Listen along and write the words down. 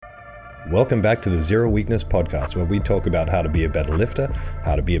Welcome back to the Zero Weakness Podcast, where we talk about how to be a better lifter,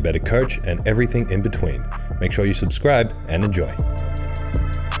 how to be a better coach, and everything in between. Make sure you subscribe and enjoy.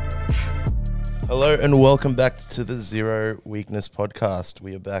 Hello and welcome back to the Zero Weakness Podcast.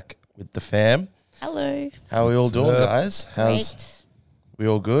 We are back with the fam. Hello. How are we all doing, guys? Great. We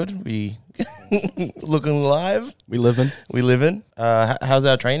all good? We looking alive? We living. How's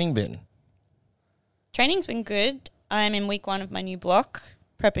our training been? Training's been good. I'm in week 1 of my new block,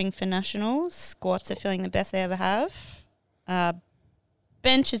 prepping for nationals. Squats are feeling the best they ever have.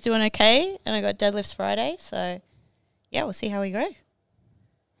 Bench is doing okay, and I got deadlifts Friday. So, yeah, we'll see how we go.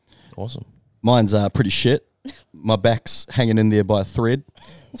 Awesome. Mine's pretty shit. My back's hanging in there by a thread.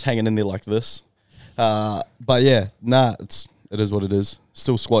 It's hanging in there like this. But yeah, it is what it is.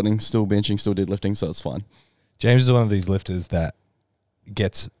 Still squatting, still benching, still deadlifting, so it's fine. James is one of these lifters that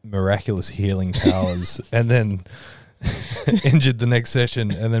gets miraculous healing powers and then injured the next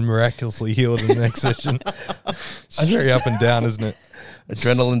session and then miraculously healed in the next session. Very up and down, isn't it?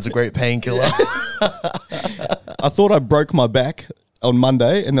 Adrenaline's a great painkiller. I thought I broke my back on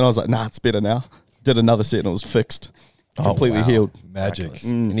Monday, and then I was like, nah, it's better now. Did another set and it was fixed. Completely healed. Magic.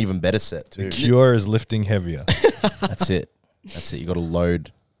 An even better set, too. The cure is lifting heavier. That's it. You got to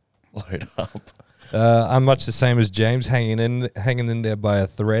load up. I'm much the same as James, hanging in there by a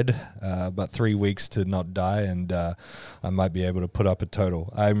thread. About 3 weeks to not die, and I might be able to put up a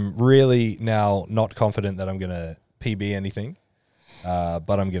total. I'm really now not confident that I'm going to PB anything,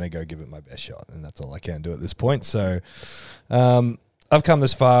 but I'm going to go give it my best shot, and that's all I can do at this point. So I've come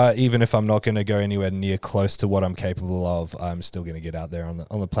this far. Even if I'm not going to go anywhere near close to what I'm capable of, I'm still going to get out there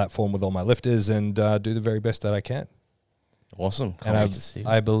on the platform with all my lifters and do the very best that I can. Awesome.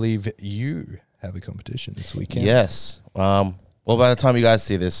 I believe you have a competition this weekend. Yes. Well, by the time you guys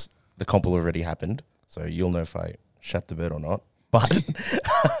see this, the comp will already happened, so you'll know if I shat the bed or not. But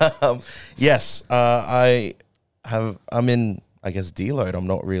yes, I'm in, I guess, deload. I'm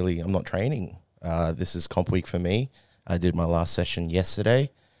not training. This is comp week for me. I did my last session yesterday.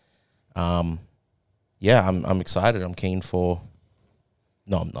 I'm excited. I'm keen for.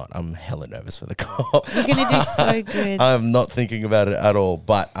 No, I'm not. I'm hella nervous for the comp. You're going to do so good. I'm not thinking about it at all,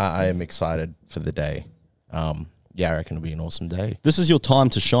 but I am excited for the day. I reckon it'll be an awesome day. This is your time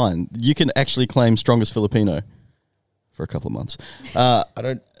to shine. You can actually claim strongest Filipino for a couple of months. I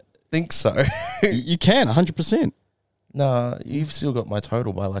don't think so. You can, 100%. No, you've still got my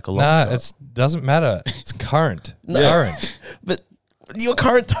total by like a lot. Nah, it doesn't matter. It's current. Current. But your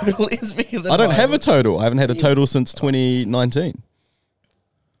current total is bigger than I don't mine. have a total. I haven't had a total since 2019.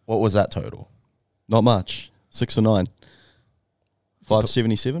 What was that total? Not much. 6 for 9.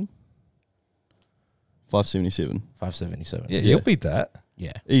 577? 577. 577. Yeah, you'll beat that.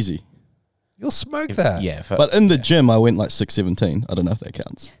 Yeah. Easy. You'll smoke that. Yeah. But in the gym, I went like 617. I don't know if that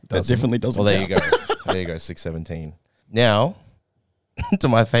counts. That definitely doesn't Well, count. there you go. There you go, 617. Now, to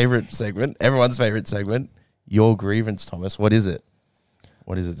my favorite segment, everyone's favorite segment, your grievance, Thomas. What is it?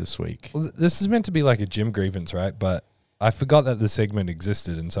 What is it this week? Well, this is meant to be like a gym grievance, right? But I forgot that the segment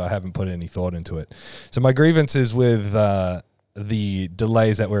existed, and so I haven't put any thought into it. So my grievance is with the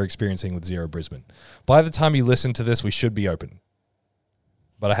delays that we're experiencing with Zero Brisbane. By the time you listen to this, we should be open.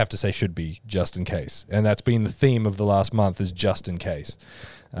 But I have to say should be, just in case. And that's been the theme of the last month, is just in case.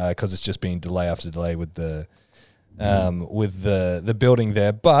 Because it's just been delay after delay with the building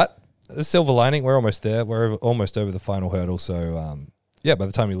there. But the silver lining, we're almost there. We're almost over the final hurdle. So, by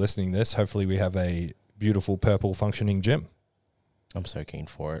the time you're listening to this, hopefully we have a beautiful purple functioning gym. I'm so keen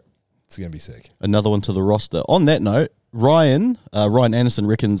for it. It's going to be sick. Another one to the roster. On that note, Ryan Anderson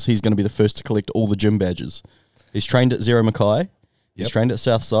reckons he's going to be the first to collect all the gym badges. He's trained at Zero Mackay. He's trained at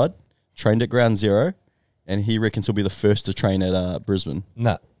Southside, trained at Ground Zero, and he reckons he'll be the first to train at Brisbane.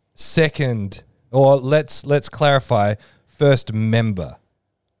 No. Second, or let's clarify, first member.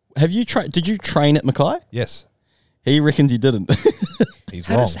 Have you did you train at Mackay? Yes. He reckons you didn't. He's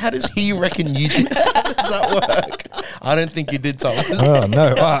wrong. How does he reckon you did? How does that work? I don't think you did, Thomas. Oh,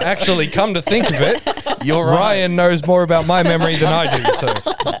 no. Actually, come to think of it, You're right. Ryan knows more about my memory than I do. So,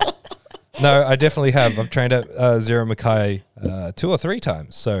 no, I definitely have. I've trained at Zero Mackay 2 or 3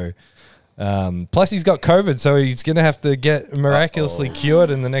 times. So, plus he's got COVID, so he's going to have to get miraculously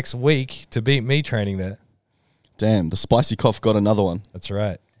cured in the next week to beat me training there. Damn, the spicy cough got another one. That's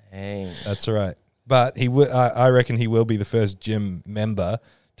right. Dang. That's right. But I reckon he will be the first gym member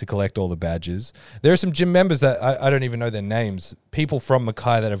to collect all the badges. There are some gym members that I don't even know their names. People from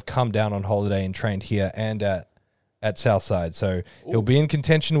Mackay that have come down on holiday and trained here and at Southside. So he'll be in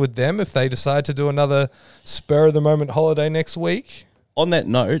contention with them if they decide to do another spur-of-the-moment holiday next week. On that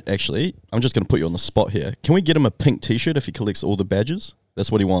note, actually, I'm just going to put you on the spot here. Can we get him a pink T-shirt if he collects all the badges?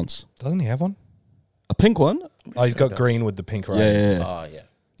 That's what he wants. Doesn't he have one? A pink one? Oh, he's got green with the pink writing. Yeah. Oh, yeah.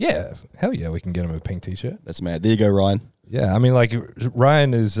 Yeah, hell yeah, we can get him a pink t-shirt. That's mad. There you go, Ryan. Yeah, I mean, like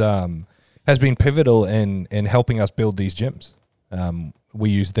Ryan is has been pivotal in helping us build these gyms.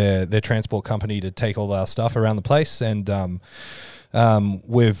 We use their transport company to take all our stuff around the place, and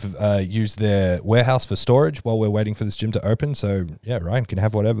we've used their warehouse for storage while we're waiting for this gym to open. So yeah, Ryan can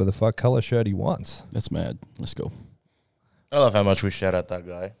have whatever the fuck color shirt he wants. That's mad. Let's go. I love how much we shout out that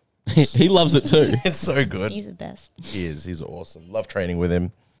guy. He loves it too. It's so good. He's the best. He is. He's awesome. Love training with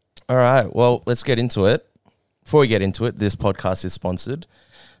him. All right. Well, let's get into it. Before we get into it, this podcast is sponsored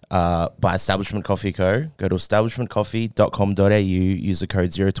by Establishment Coffee Co. Go to establishmentcoffee.com.au, use the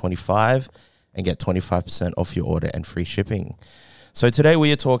code 025 and get 25% off your order and free shipping. So today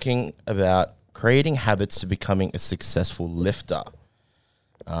we are talking about creating habits to becoming a successful lifter.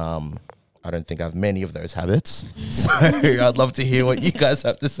 I don't think I have many of those habits, so I'd love to hear what you guys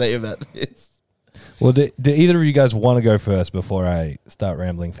have to say about this. Well, do either of you guys want to go first before I start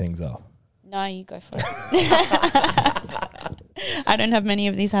rambling things off? No, you go for it. I don't have many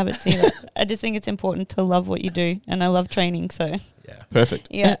of these habits either. I just think it's important to love what you do, and I love training, so Yeah. Perfect.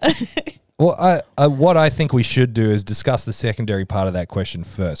 yeah. Well, what I think we should do is discuss the secondary part of that question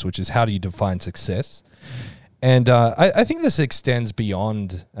first, which is how do you define success? And I think this extends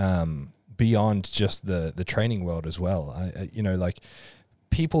beyond just the training world as well. Like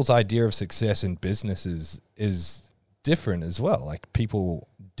people's idea of success in business is different as well. Like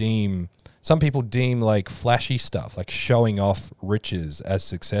some people deem like flashy stuff, like showing off riches as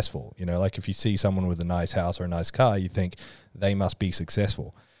successful. Like if you see someone with a nice house or a nice car, you think they must be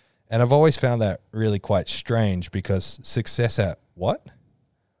successful. And I've always found that really quite strange, because success at what?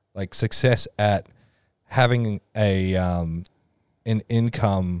 Like success at having an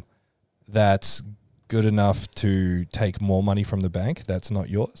income that's good enough to take more money from the bank that's not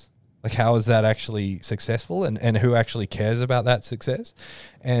yours. Like, how is that actually successful, and who actually cares about that success?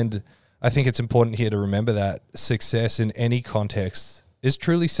 And I think it's important here to remember that success in any context is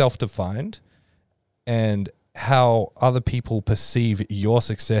truly self-defined, and how other people perceive your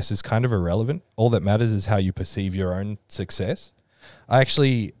success is kind of irrelevant. All that matters is how you perceive your own success. I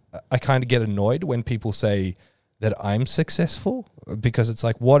kind of get annoyed when people say that I'm successful, because it's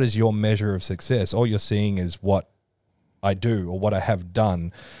like, what is your measure of success? All you're seeing is what I do or what I have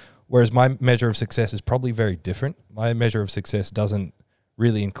done. Whereas my measure of success is probably very different. My measure of success doesn't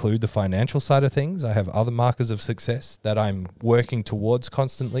really include the financial side of things. I have other markers of success that I'm working towards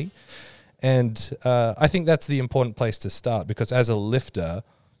constantly. And I think that's the important place to start, because as a lifter,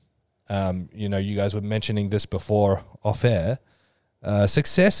 you guys were mentioning this before off air,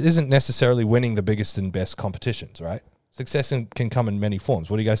 success isn't necessarily winning the biggest and best competitions, right? Success can come in many forms.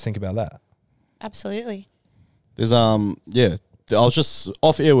 What do you guys think about that? Absolutely. There's I was just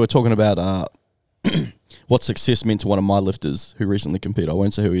off air. We were talking about what success meant to one of my lifters who recently competed. I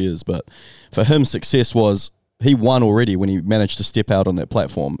won't say who he is, but for him, success was he won already when he managed to step out on that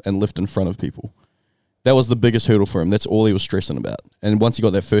platform and lift in front of people. That was the biggest hurdle for him. That's all he was stressing about. And once he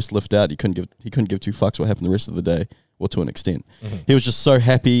got that first lift out, he couldn't give two fucks what happened the rest of the day, or to an extent. Mm-hmm. He was just so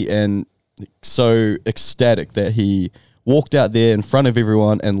happy and so ecstatic that he walked out there in front of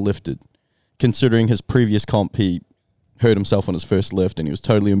everyone and lifted. Considering his previous comp, he hurt himself on his first lift and he was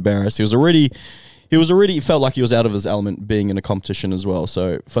totally embarrassed. He felt like he was out of his element being in a competition as well.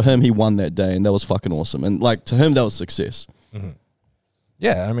 So for him, he won that day, and that was fucking awesome. And like, to him, that was success. Mm-hmm.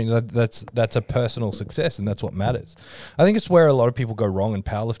 Yeah, I mean, that's a personal success, and that's what matters. I think it's where a lot of people go wrong in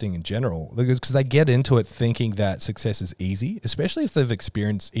powerlifting in general, because they get into it thinking that success is easy, especially if they've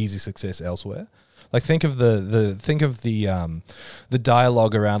experienced easy success elsewhere. Like, think of the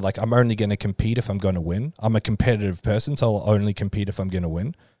dialogue around, like, I'm only going to compete if I'm going to win. I'm a competitive person, so I'll only compete if I'm going to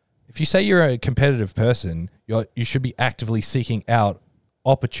win. If you say you're a competitive person, you should be actively seeking out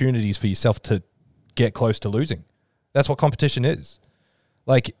opportunities for yourself to get close to losing. That's what competition is.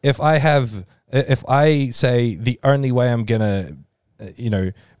 Like, if I say the only way I'm going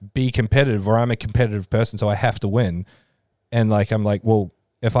to, be competitive, or I'm a competitive person, so I have to win, and like, I'm like, well,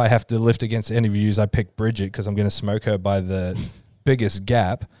 if I have to lift against any of you, I pick Bridget because I'm going to smoke her by the biggest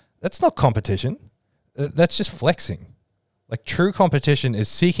gap. That's not competition. That's just flexing. Like, true competition is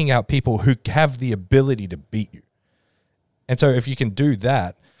seeking out people who have the ability to beat you. And so if you can do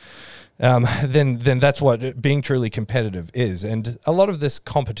that, then that's what being truly competitive is. And a lot of this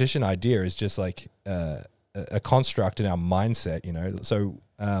competition idea is just like a construct in our mindset, So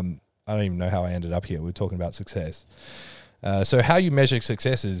I don't even know how I ended up here. We're talking about success. So how you measure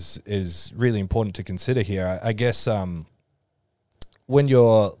success is really important to consider here. I guess when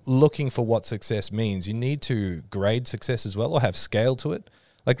you're looking for what success means, you need to grade success as well or have scale to it.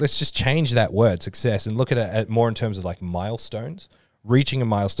 Like, let's just change that word, success, and look at it more in terms of like milestones, reaching a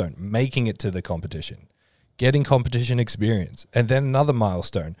milestone, making it to the competition, getting competition experience, and then another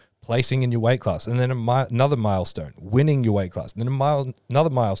milestone, placing in your weight class, and then another milestone, winning your weight class, and then another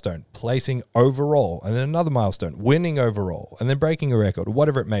milestone, placing overall, and then another milestone, winning overall, and then breaking a record, or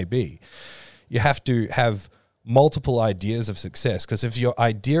whatever it may be. You have to have multiple ideas of success, because if your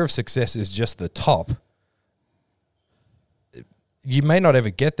idea of success is just the top, you may not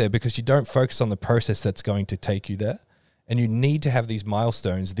ever get there because you don't focus on the process that's going to take you there. And you need to have these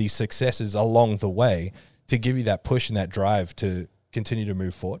milestones, these successes along the way to give you that push and that drive to continue to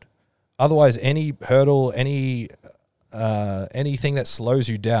move forward. Otherwise, any hurdle, anything that slows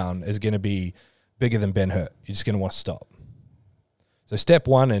you down is going to be bigger than Ben Hurt. You're just going to want to stop. So step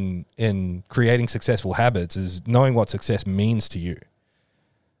one in creating successful habits is knowing what success means to you.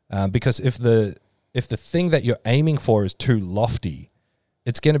 Because if the thing that you're aiming for is too lofty,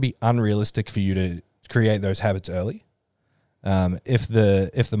 it's going to be unrealistic for you to create those habits early. If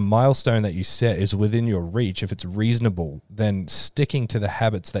the milestone that you set is within your reach, if it's reasonable, then sticking to the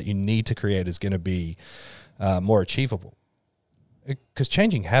habits that you need to create is going to be more achievable. Because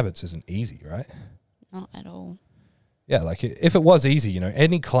changing habits isn't easy, right? Not at all. Yeah, like if it was easy,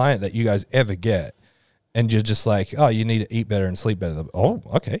 any client that you guys ever get and you're just like, oh, you need to eat better and sleep better. Oh,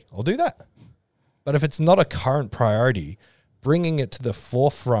 okay, I'll do that. But if it's not a current priority, bringing it to the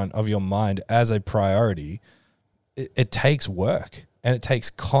forefront of your mind as a priority, it takes work and it takes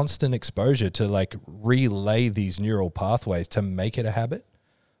constant exposure to like relay these neural pathways to make it a habit.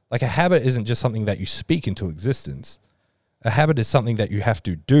 Like a habit isn't just something that you speak into existence. A habit is something that you have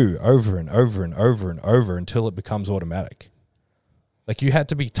to do over and over and over and over until it becomes automatic. Like you had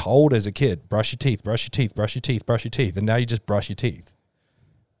to be told as a kid, brush your teeth, brush your teeth, brush your teeth, brush your teeth. And now you just brush your teeth.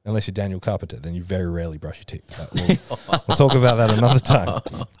 Unless you're Daniel Carpenter, then you very rarely brush your teeth. We'll talk about that another time.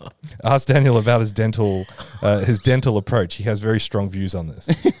 Ask Daniel about his dental approach. He has very strong views on this.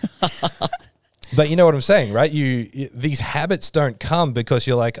 But you know what I'm saying, right? These habits don't come because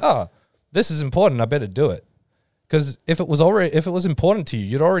you're like, oh, this is important, I better do it. Because if it was important to you,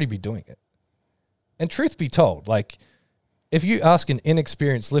 you'd already be doing it. And truth be told, like if you ask an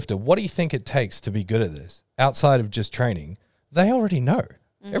inexperienced lifter, what do you think it takes to be good at this outside of just training? They already know.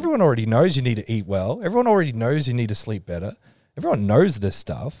 Everyone already knows you need to eat well. Everyone already knows you need to sleep better. Everyone knows this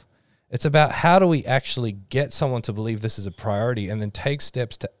stuff. It's about how do we actually get someone to believe this is a priority and then take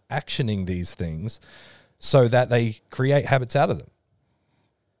steps to actioning these things so that they create habits out of them.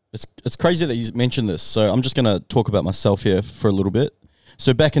 It's crazy that you mentioned this. So I'm just going to talk about myself here for a little bit.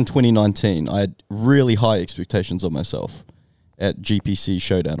 So back in 2019, I had really high expectations of myself at GPC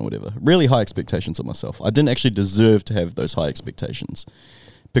Showdown or whatever. Really high expectations of myself. I didn't actually deserve to have those high expectations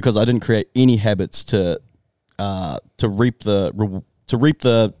because I didn't create any habits to reap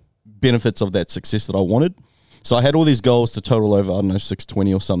the benefits of that success that I wanted. So I had all these goals to total over,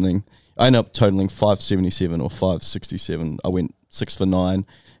 620 or something. I ended up totaling 577 or 567. I went 6 for 9.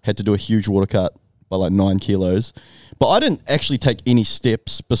 Had to do a huge water cut by like 9 kilos. But I didn't actually take any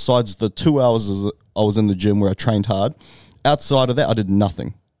steps besides the 2 hours I was in the gym where I trained hard. Outside of that, I did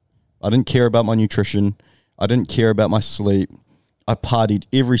nothing. I didn't care about my nutrition. I didn't care about my sleep. I partied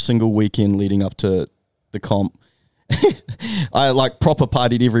every single weekend leading up to the comp. I like proper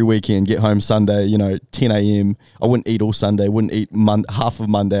partied every weekend, get home Sunday, 10 a.m. I wouldn't eat all Sunday, wouldn't eat half of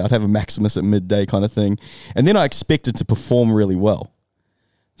Monday. I'd have a Maximus at midday kind of thing. And then I expected to perform really well.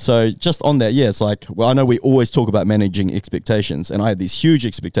 So just on that, it's like, well, I know we always talk about managing expectations, and I had these huge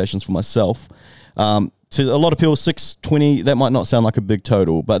expectations for myself. To a lot of people, 620, that might not sound like a big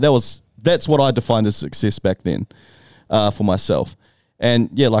total, but that's what I defined as success back then for myself.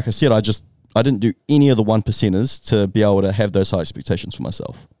 And like I said, I didn't do any of the 1%ers to be able to have those high expectations for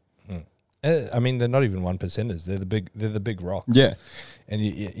myself. I mean, they're not even 1%ers. They're the big rocks. Yeah. And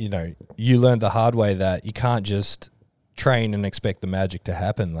you learned the hard way that you can't just train and expect the magic to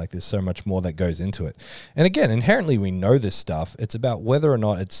happen. Like there's so much more that goes into it. And again, inherently we know this stuff. It's about whether or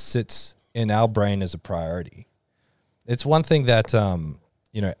not it sits in our brain as a priority. It's one thing that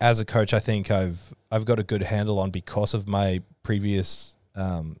as a coach, I think I've got a good handle on because of my previous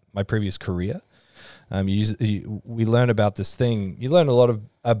career. We learn about this thing. You learn a lot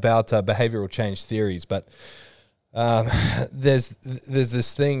about behavioral change theories, but there's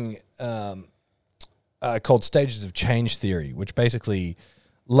this thing called stages of change theory, which basically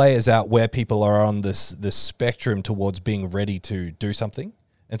layers out where people are on this spectrum towards being ready to do something.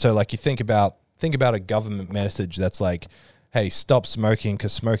 And so, like, you think about a government message that's like, "Hey, stop smoking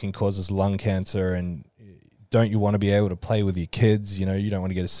because smoking causes lung cancer, and don't you want to be able to play with your kids? You know, you don't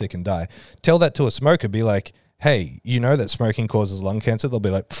want to get sick and die. Tell that to a smoker. Be like, hey, you know that smoking causes lung cancer? They'll be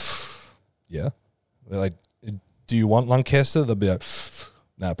like, yeah. They're like, do you want lung cancer? They'll be like,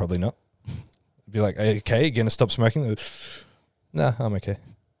 nah, probably not. Be like, okay, you're going to stop smoking? Like, nah, I'm okay.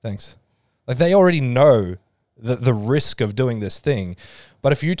 Thanks. Like, they already know the risk of doing this thing.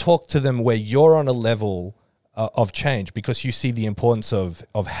 But if you talk to them where you're on a level of change, because you see the importance of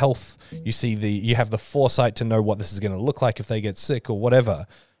health, you have the foresight to know what this is going to look like if they get sick or whatever,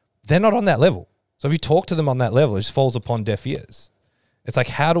 they're not on that level. So if you talk to them on that level, it just falls upon deaf ears. It's like,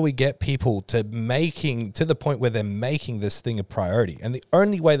 how do we get people to the point where they're making this thing a priority? And the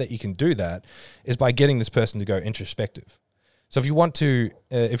only way that you can do that is by getting this person to go introspective. So if you want to,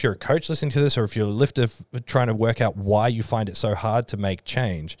 if you're a coach listening to this, or if you're a lifter trying to work out why you find it so hard to make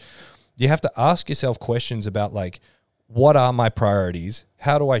change, you have to ask yourself questions about, like, what are my priorities?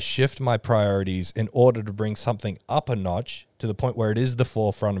 How do I shift my priorities in order to bring something up a notch to the point where it is the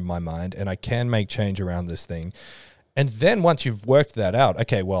forefront of my mind and I can make change around this thing? And then once you've worked that out,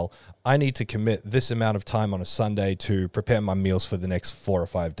 okay, well, I need to commit this amount of time on a Sunday to prepare my meals for the next 4 or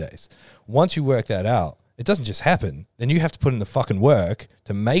 5 days. Once you work that out, it doesn't just happen. Then you have to put in the fucking work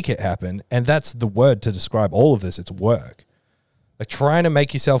to make it happen. And that's the word to describe all of this. It's work. Like, trying to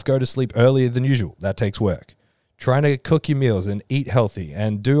make yourself go to sleep earlier than usual, that takes work. Trying to cook your meals and eat healthy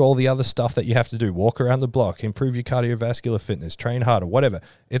and do all the other stuff that you have to do, walk around the block, improve your cardiovascular fitness, train harder, whatever.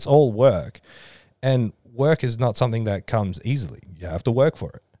 It's all work. And work is not something that comes easily. You have to work for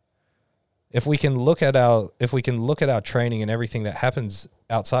it. If we can look at our training and everything that happens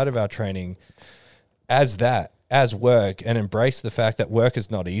outside of our training as work, and embrace the fact that work is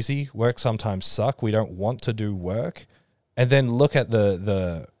not easy, work sometimes suck, we don't want to do work, and then look at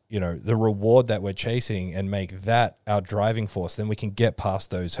the reward that we're chasing and make that our driving force, then we can get past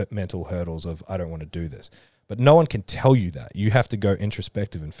those mental hurdles of, I don't want to do this. But no one can tell you that. You have to go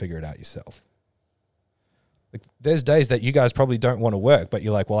introspective and figure it out yourself. Like, there's days that you guys probably don't want to work, but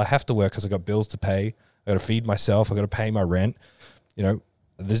you're like, well, I have to work because I got bills to pay. I got to feed myself. I got to pay my rent. You know,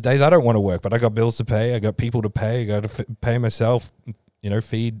 there's days I don't want to work, but I got bills to pay. I got people to pay. I got to pay myself,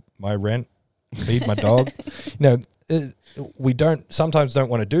 feed my rent, feed my dog. We sometimes don't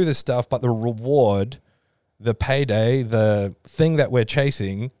want to do this stuff, but the reward, the payday, the thing that we're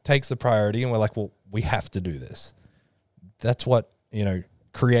chasing takes the priority, and we're like, well, we have to do this. That's what,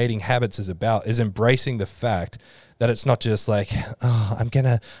 creating habits is about, is embracing the fact that it's not just like, oh,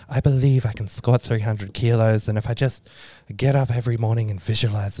 I believe I can squat 300 kilos, and if I just get up every morning and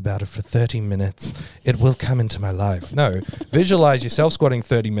visualize about it for 30 minutes, it will come into my life. No, visualize yourself squatting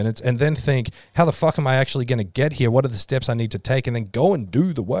 30 minutes and then think, how the fuck am I actually going to get here? What are the steps I need to take? And then go and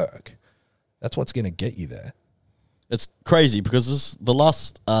do the work. That's what's going to get you there. It's crazy because the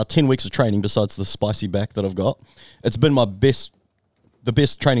last 10 weeks of training, besides the spicy back that I've got, it's been the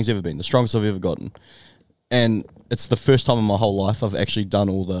best training's ever been, the strongest I've ever gotten. And it's the first time in my whole life I've actually done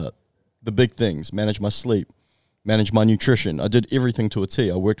all the big things, manage my sleep, manage my nutrition. I did everything to a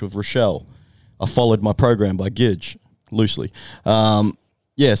T. I worked with Rochelle. I followed my program by Gidge, loosely. So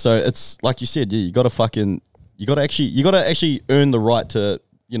it's like you said, you got to actually earn the right to,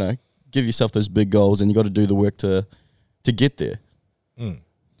 give yourself those big goals, and you got to do the work to get there. Mm.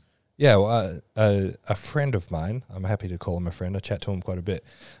 Yeah, well, a friend of mine, I'm happy to call him a friend, I chat to him quite a bit,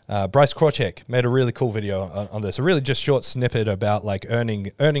 Bryce Krawczyk made a really cool video on this, a really just short snippet about, like, earning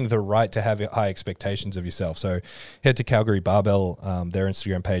the right to have high expectations of yourself. So head to Calgary Barbell, their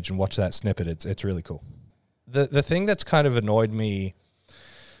Instagram page, and watch that snippet. It's really cool. The thing that's kind of annoyed me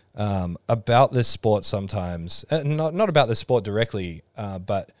about this sport sometimes, not about this sport directly,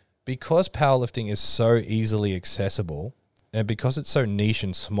 but because powerlifting is so easily accessible, and because it's so niche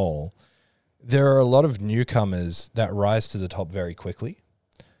and small, there are a lot of newcomers that rise to the top very quickly.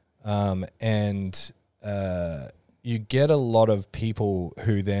 And you get a lot of people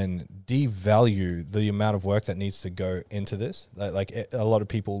who then devalue the amount of work that needs to go into this. Like a lot of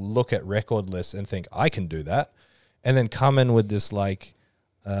people look at record lists and think, I can do that. And then come in with this, like,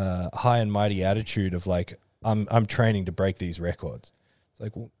 high and mighty attitude of, like, I'm training to break these records. It's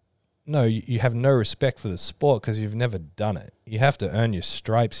like, well, no, you have no respect for the sport because you've never done it. You have to earn your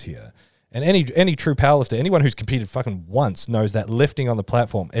stripes here. And any true powerlifter, anyone who's competed fucking once, knows that lifting on the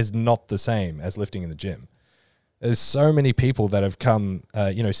platform is not the same as lifting in the gym. There's so many people that have come,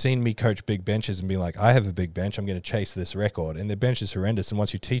 seen me coach big benches and be like, I have a big bench, I'm going to chase this record. And their bench is horrendous. And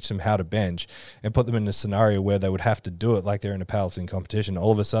once you teach them how to bench and put them in a scenario where they would have to do it like they're in a powerlifting competition,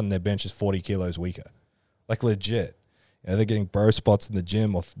 all of a sudden their bench is 40 kilos weaker. Like, legit. They're getting bro spots in the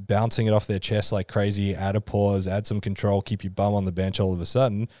gym or bouncing it off their chest like crazy. Add a pause, add some control, keep your bum on the bench. All of a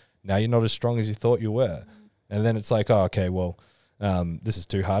sudden, now you're not as strong as you thought you were. And then it's like, oh, okay, well, this is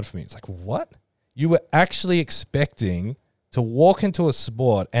too hard for me. It's like, what? You were actually expecting to walk into a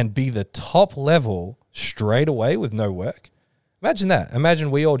sport and be the top level straight away with no work? Imagine that.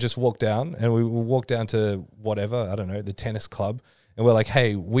 Imagine we all just walk down and we walk down to whatever, I don't know, the tennis club, and we're like,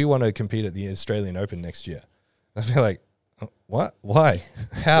 hey, we want to compete at the Australian Open next year. I feel like, what? Why?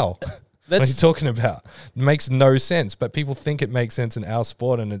 How? What are you talking about? It makes no sense, but people think it makes sense in our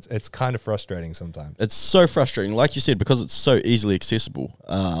sport, and it's kind of frustrating sometimes. It's so frustrating. Like you said, because it's so easily accessible.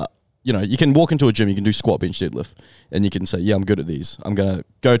 You can walk into a gym, you can do squat, bench, deadlift, and you can say, yeah, I'm good at these. I'm going to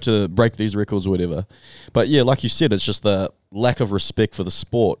go to break these records or whatever. But yeah, like you said, it's just the lack of respect for the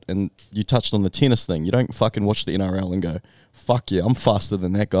sport. And you touched on the tennis thing. You don't fucking watch the NRL and go, fuck yeah, I'm faster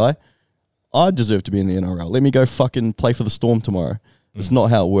than that guy. I deserve to be in the NRL. Let me go fucking play for the Storm tomorrow. It's not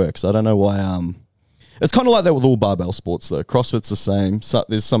how it works. I don't know why. It's kind of like that with all barbell sports, though. CrossFit's the same. So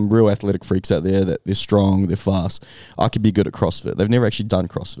there's some real athletic freaks out there that they're strong, they're fast. I could be good at CrossFit. They've never actually done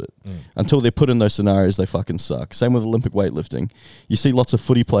CrossFit. Until they're put in those scenarios, they fucking suck. Same with Olympic weightlifting. You see lots of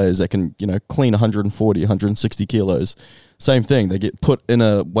footy players that can, clean 140, 160 kilos. Same thing. They get put in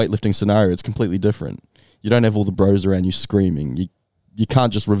a weightlifting scenario. It's completely different. You don't have all the bros around you screaming. You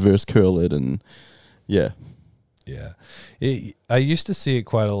can't just reverse curl it and, yeah. Yeah. I used to see it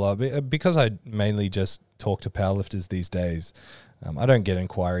quite a lot because I mainly just talk to powerlifters these days. I don't get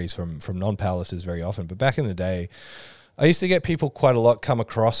inquiries from non-powerlifters very often, but back in the day, I used to get people quite a lot come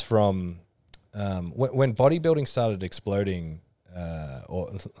across from when bodybuilding started exploding,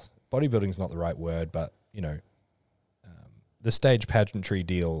 or bodybuilding's not the right word, but, the stage pageantry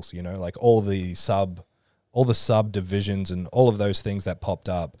deals, like all the sub divisions and all of those things that popped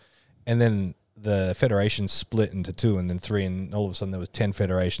up. And then the federation split into 2 and then 3, and all of a sudden there was 10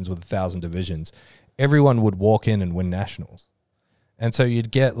 federations with 1,000 divisions. Everyone would walk in and win nationals. And so you'd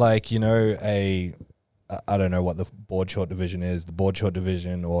get I don't know what the board short division is, the board short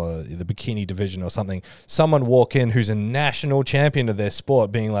division or the bikini division or something. Someone walk in who's a national champion of their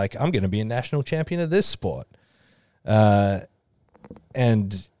sport being like, I'm going to be a national champion of this sport. And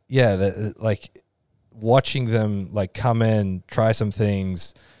yeah, watching them come in, try some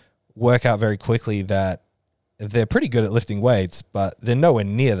things, work out very quickly that they're pretty good at lifting weights, but they're nowhere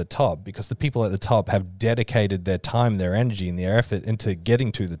near the top because the people at the top have dedicated their time, their energy, and their effort into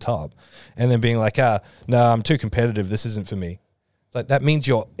getting to the top. And then being like, no, I'm too competitive. This isn't for me. It's like, that means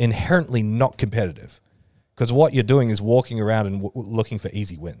you're inherently not competitive because what you're doing is walking around and looking for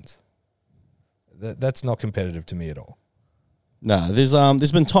easy wins. That's not competitive to me at all. No,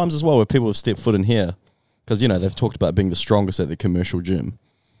 there's been times as well where people have stepped foot in here because, they've talked about being the strongest at the commercial gym.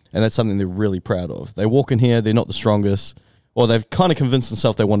 And that's something they're really proud of. They walk in here, they're not the strongest. Or they've kind of convinced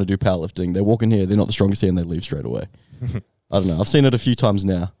themselves they want to do powerlifting. They walk in here, they're not the strongest here, and they leave straight away. I don't know. I've seen it a few times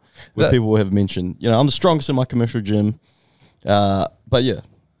now where people have mentioned, I'm the strongest in my commercial gym. But yeah,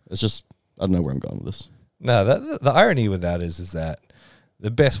 it's just, I don't know where I'm going with this. No, the irony with that is that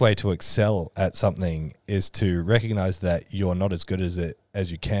the best way to excel at something is to recognize that you're not as good as it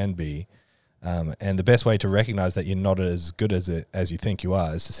as you can be. And the best way to recognize that you're not as good as it as you think you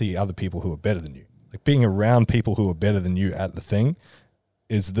are is to see other people who are better than you. Like being around people who are better than you at the thing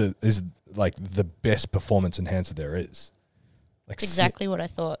is the best performance enhancer there is. That's exactly what I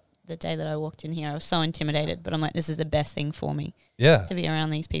thought the day that I walked in here. I was so intimidated, but I'm like, this is the best thing for me. Yeah. To be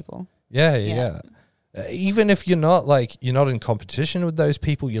around these people. Yeah. Even if you're not in competition with those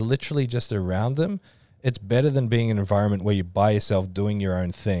people, you're literally just around them. It's better than being in an environment where you're by yourself doing your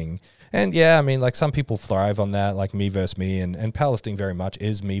own thing. And yeah, I mean, some people thrive on that, like me versus me, and powerlifting very much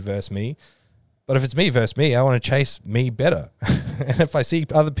is me versus me. But if it's me versus me, I want to chase me better. And if I see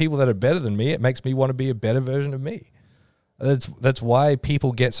other people that are better than me, it makes me want to be a better version of me. That's why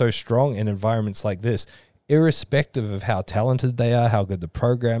people get so strong in environments like this, irrespective of how talented they are, how good the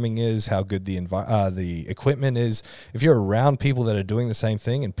programming is, how good the equipment is. If you're around people that are doing the same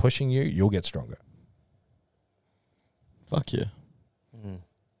thing and pushing you, you'll get stronger. Fuck yeah.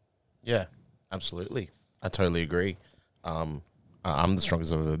 Yeah, absolutely. I totally agree. I'm the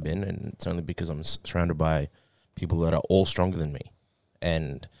strongest I've ever been, and it's only because I'm surrounded by people that are all stronger than me.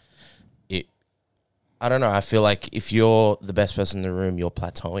 And I don't know, I feel like if you're the best person in the room, you're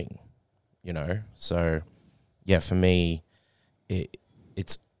plateauing, So, yeah, for me,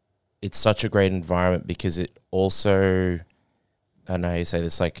 it's such a great environment because it also, I don't know how you say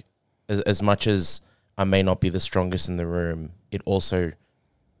this, as much as I may not be the strongest in the room, it also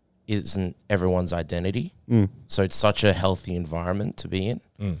isn't everyone's identity. So it's such a healthy environment to be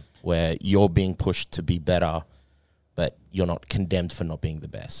in where you're being pushed to be better, but you're not condemned for not being the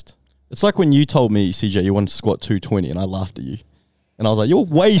best. It's like when you told me, CJ, you wanted to squat 220 and I laughed at you. And I was like, you're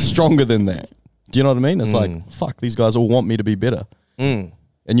way stronger than that. Do you know what I mean? It's like, fuck, these guys all want me to be better. Mm.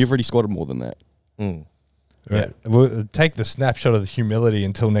 And you've already squatted more than that. Mm. Right. We'll take the snapshot of the humility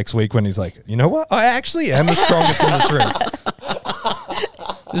until next week when he's like, you know what? I actually am the strongest in this room.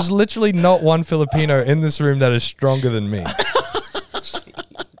 There's literally not one Filipino in this room that is stronger than me.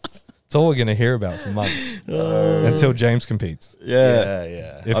 It's all we're going to hear about for months until James competes.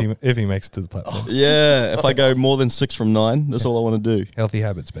 Yeah. If he makes it to the platform. Yeah, if I go more than 6 from 9, that's all I want to do. Healthy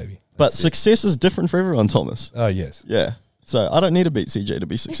habits, baby. But success is different for everyone, Thomas. Oh, yes. Yeah. So I don't need to beat CJ to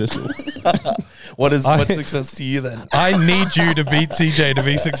be successful. What's success to you then? I need you to beat CJ to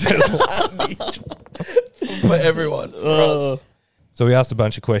be successful. For everyone. For us. So we asked a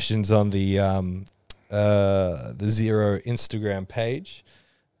bunch of questions on the Zero Instagram page.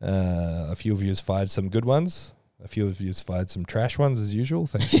 A few of you has fired some good ones. A few of you has fired some trash ones as usual.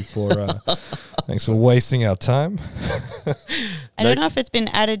 Thank you for thanks for wasting our time. I don't know if it's been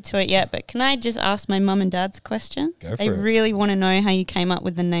added to it yet, but can I just ask my mum and dad's question? Go for They it. really want to know how you came up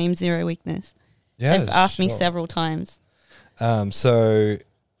with the name Zero Weakness. Yeah, They've asked me sure. several times. So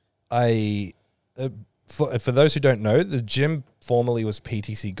I, for those who don't know, the gym formerly was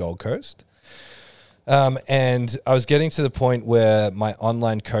PTC Gold Coast. And I was getting to the point where my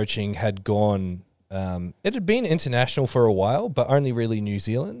online coaching had gone, it had been international for a while, but only really New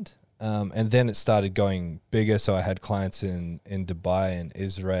Zealand. And then it started going bigger. So I had clients in Dubai and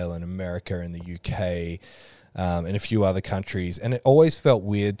Israel and America and the UK, and a few other countries. And it always felt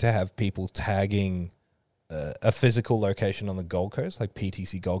weird to have people tagging a physical location on the Gold Coast, like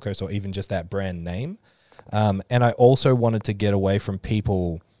PTC Gold Coast, or even just that brand name. And I also wanted to get away from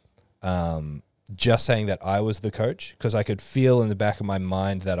people just saying that I was the coach, because I could feel in the back of my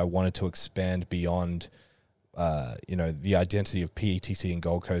mind that I wanted to expand beyond, the identity of PTC and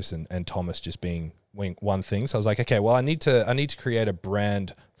Gold Coast and Thomas just being one thing. So I was like, okay, well, I need to create a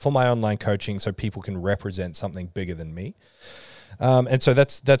brand for my online coaching so people can represent something bigger than me. And so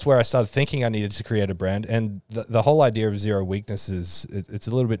that's where I started thinking I needed to create a brand. And the whole idea of Zero Weakness is it's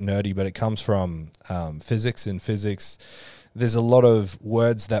a little bit nerdy, but it comes from physics. In physics, there's a lot of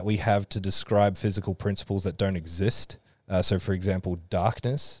words that we have to describe physical principles that don't exist. So, for example,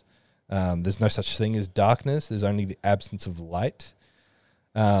 darkness. There's no such thing as darkness. There's only the absence of light.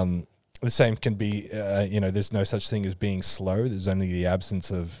 The same can be, there's no such thing as being slow. There's only the absence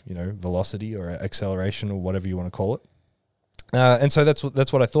of, velocity or acceleration or whatever you want to call it. And so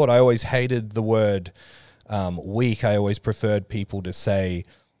that's what I thought. I always hated the word weak. I always preferred people to say,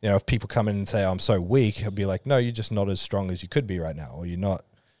 if people come in and say, I'm so weak, I'd be like, no, you're just not as strong as you could be right now. Or you're not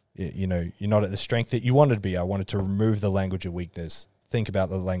at the strength that you wanted to be. I wanted to remove the language of weakness, think about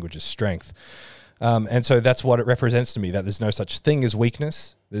the language of strength. And so that's what it represents to me, that there's no such thing as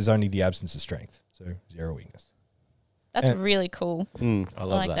weakness. There's only the absence of strength. So zero weakness. That's really cool. I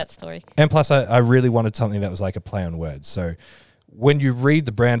love like that story. And plus, I really wanted something that was like a play on words. So when you read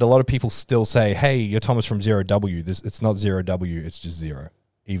the brand, a lot of people still say, hey, you're Thomas from Zero W. It's not Zero W, it's just zero,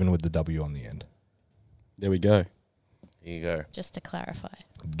 even with the W on the end. There we go. There you go. Just to clarify.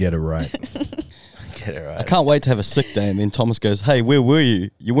 Get it right. Get it right. I can't wait to have a sick day. And then Thomas goes, hey, where were you?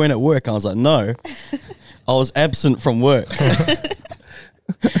 You weren't at work. I was like, no, I was absent from work.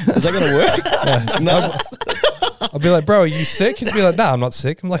 Is that going to work? No. I'll be like, bro, are you sick? He'd be like, no, I'm not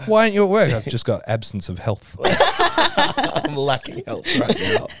sick. I'm like, why aren't you at work? I've just got absence of health. I'm lacking health right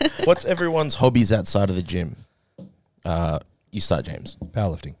now. What's everyone's hobbies outside of the gym? You start, James.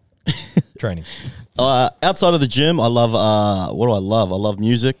 Powerlifting. Training. Outside of the gym, I love, what do I love? I love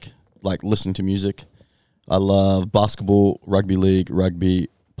music, like listening to music. I love basketball, rugby league, rugby,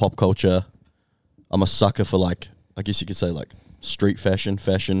 pop culture. I'm a sucker for I guess you could say street fashion.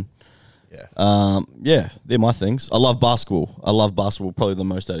 Yeah. They're my things. I love basketball. I love basketball probably the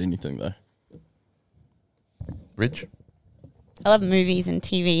most out of anything though. Rich? I love movies and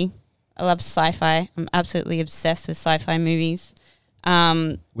TV. I love sci-fi. I'm absolutely obsessed with sci-fi movies.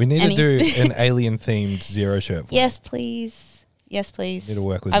 We need to do an alien-themed Zero shirt for Yes, please. Yes, please. Need to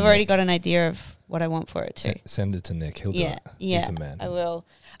work with I've already Nick. got an idea of what I want for it too. Send it to Nick. He'll do Yeah, it. yeah. He's a man. I will.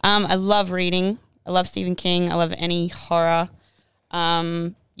 I love reading. I love Stephen King. I love any horror.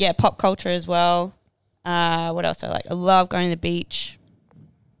 Pop culture as well. What else do I like? I love going to the beach,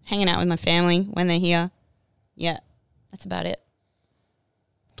 hanging out with my family when they're here. Yeah, that's about it.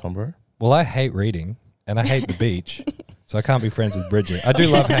 Tom, bro? Well, I hate reading and I hate the beach, so I can't be friends with Bridget. I do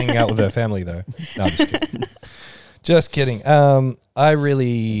love hanging out with her family, though. No, I'm just kidding. Just kidding. I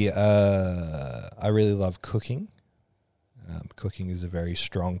really love cooking. Cooking is a very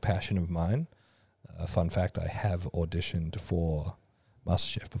strong passion of mine. Fun fact, I have auditioned for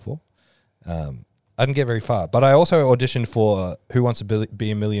MasterChef before. I didn't get very far. But I also auditioned for Who Wants to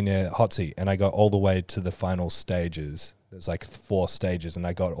Be a Millionaire Hot Seat, and I got all the way to the final stages. There's like 4 stages, and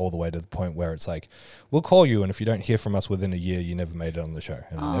I got all the way to the point where it's like, we'll call you, and if you don't hear from us within a year, you never made it on the show.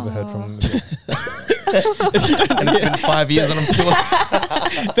 And I never heard from them again. And it's been 5 years and I'm still...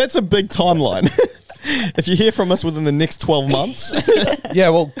 That's a big timeline. If you hear from us within the next 12 months. Yeah,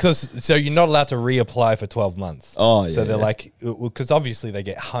 well, so you're not allowed to reapply for 12 months. Oh, yeah. So they're like, because obviously they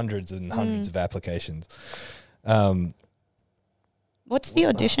get hundreds and hundreds of applications. What's the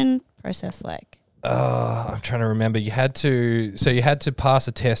audition process like? I'm trying to remember. You had to pass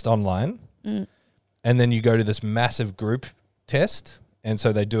a test online, and then you go to this massive group test, and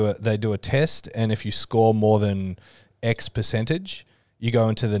so they do a test, and if you score more than X percentage, you go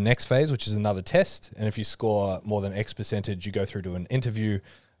into the next phase, which is another test, and if you score more than X percentage, you go through to an interview,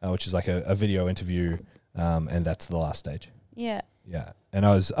 which is like a video interview, and that's the last stage. Yeah. Yeah, and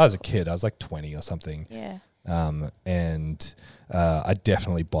I was a kid. I was like 20 or something. Yeah. And I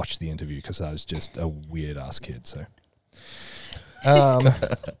definitely botched the interview because I was just a weird ass kid. So,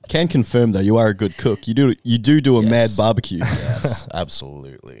 Can confirm though, you are a good cook. You do a mad barbecue. Yes,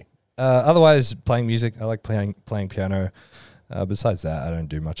 absolutely. otherwise, playing music. I like playing piano. Besides that, I don't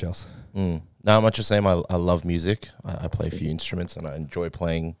do much else. No, I'm much the same. I love music. I play a few instruments and I enjoy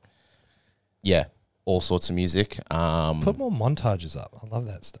playing, all sorts of music. Put more montages up. I love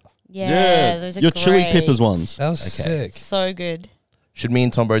that stuff. Yeah. Those are Your chili great. peppers ones. That was sick. So good. Should me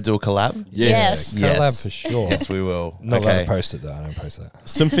and Tombo do a collab? Yes. Collab for sure. Yes, we will. Not allowed to post it though. I don't post that.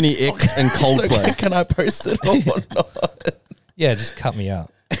 Symphony X and Coldplay. Okay, can I post it or not? Yeah, just cut me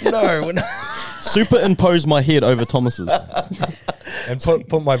out No, we're not. Superimpose my head over Thomas's. and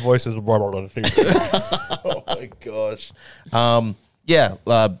put my voice as Oh my gosh.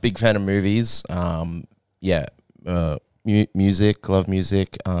 Big fan of movies. Music, love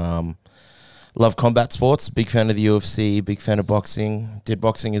music. Love combat sports. Big fan of the UFC. Big fan of boxing. Did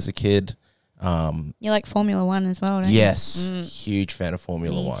boxing as a kid. You like Formula One as well, don't you? Yes, huge fan of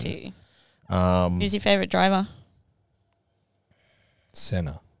Formula Me One. too. Who's your favourite driver?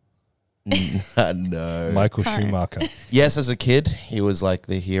 Senna. No. Michael Schumacher. Yes, as a kid, he was like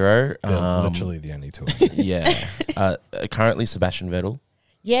the hero. Literally the only two. Yeah. Currently, Sebastian Vettel.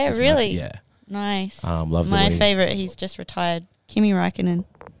 Yeah, is really? My, Nice. love the My way- favourite, he's just retired. Kimi Räikkönen.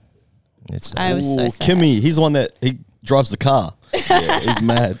 It's I was so Ooh, sad. Kimmy, he's the one that he drives the car. Yeah, he's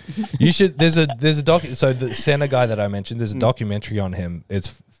mad. You should. There's a doc. So the Senna guy that I mentioned, there's a documentary on him.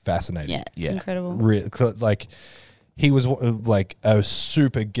 It's fascinating. Yeah, it's Yeah. incredible. Like he was like a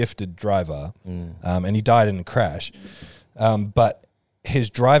super gifted driver, and he died in a crash. But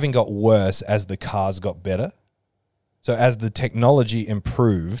his driving got worse as the cars got better. So as the technology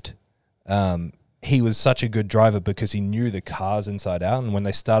improved, he was such a good driver because he knew the cars inside out. And when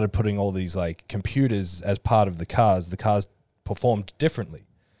they started putting all these like computers as part of the cars performed differently.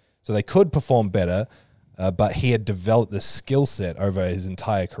 So they could perform better, but he had developed this skill set over his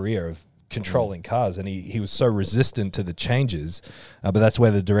entire career of controlling cars, and he was so resistant to the changes. But that's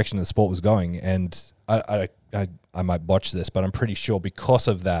where the direction of the sport was going. And I might botch this, but I'm pretty sure because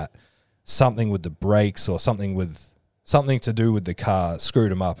of that, something with the brakes or something to do with the car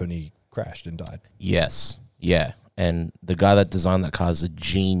screwed him up, and he crashed and died. Yes. Yeah. And the guy that designed that car is a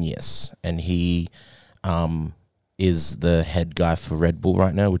genius. And he is the head guy for Red Bull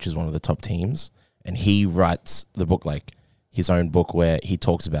right now, which is one of the top teams. And he writes the book, like his own book, where he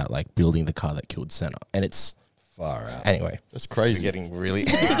talks about like building the car that killed Senna. And it's Far out. anyway. That's We're crazy. getting really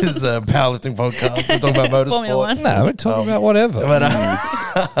this is a powerlifting podcast. We're talking about Formula motorsport. One. No, we're talking about whatever.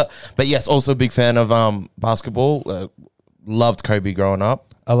 But yes, also a big fan of basketball. Loved Kobe growing up.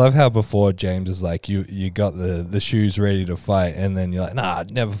 I love how before James is like, you got the shoes ready to fight, and then you're like, nah,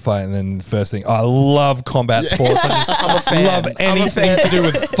 I'd never fight. And then the first thing, I love combat sports. I'm a fan. Love anything to do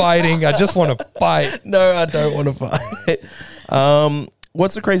with fighting. I just want to fight. No, I don't want to fight.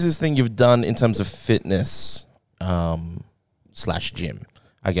 What's the craziest thing you've done in terms of fitness / gym?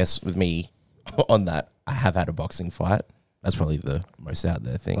 I guess with me on that, I have had a boxing fight. That's probably the most out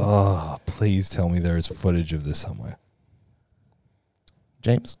there thing. Oh, please tell me there is footage of this somewhere.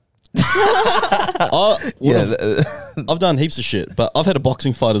 James? I've done heaps of shit, but I've had a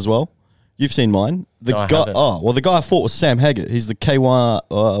boxing fight as well. You've seen mine. No, I haven't. The guy I fought was Sam Haggett. He's the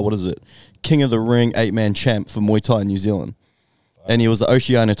K1, King of the Ring 8-man champ for Muay Thai in New Zealand. And he was the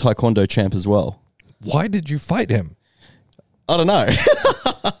Oceania Taekwondo champ as well. Why did you fight him? I don't know.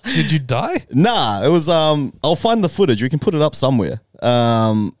 Did you die? Nah, it was, I'll find the footage. We can put it up somewhere.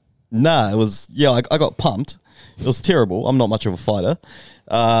 I got pumped. It was terrible. I'm not much of a fighter.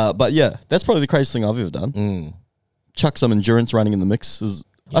 But yeah, that's probably the craziest thing I've ever done. Chuck some endurance running in the mix.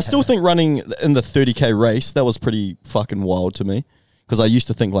 I still think running in the 30K race, that was pretty fucking wild to me. Because I used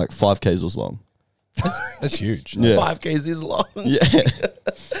to think like 5Ks was long. That's huge. Yeah. 5Ks is long. Yeah.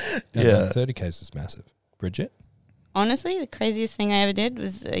 Yeah. 30Ks is massive. Bridget? Honestly, the craziest thing I ever did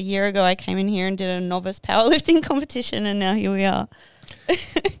was a year ago I came in here and did a novice powerlifting competition, and now here we are.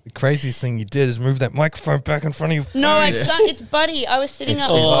 The craziest thing you did is move that microphone back in front of you. No, it's Buddy. I was sitting up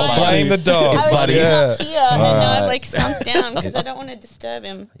Playing the dog. I was Buddy. sitting Yeah. up here, and now I've like sunk down because I don't want to disturb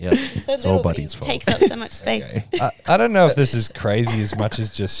him. Yeah. So It's all little, Buddy's he fault. takes up so much space. I don't know if this is crazy as much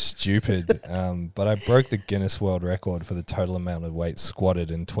as just stupid, but I broke the Guinness World Record for the total amount of weight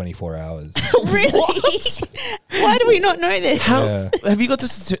squatted in 24 hours. Really? Why do we not know this? How Yeah. have you got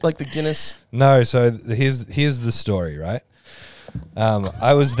to like the Guinness? No, so here's the story, right?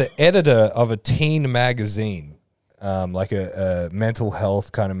 I was the editor of a teen magazine, like a mental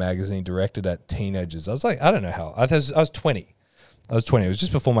health kind of magazine directed at teenagers. I was like, I don't know how. I was 20. I was 20. It was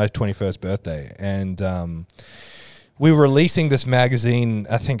just before my 21st birthday. And we were releasing this magazine,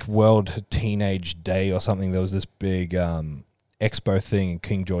 I think World Teenage Day or something. There was this big expo thing in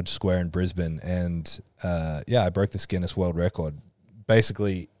King George Square in Brisbane. And I broke this Guinness World Record.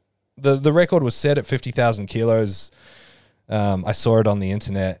 Basically, the record was set at 50,000 kilos. I saw it on the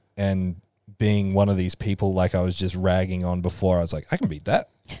internet, and being one of these people like I was just ragging on before, I was like, I can beat that.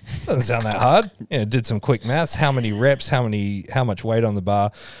 Doesn't sound that hard. Did some quick maths, how many reps, how much weight on the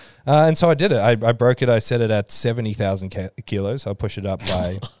bar. And so I did it. I broke it. I set it at 70,000 kilos. I pushed it up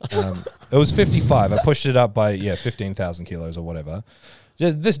by, it was 55. I pushed it up by, 15,000 kilos or whatever.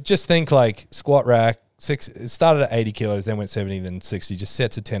 Just think like squat rack, it started at 80 kilos, then went 70, then 60, just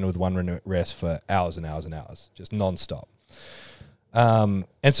sets of 10 with one rest for hours and hours and hours, just non-stop. And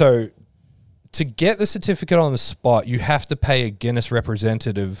so to get the certificate on the spot, you have to pay a Guinness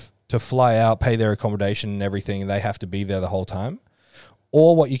representative to fly out, pay their accommodation and everything, and they have to be there the whole time.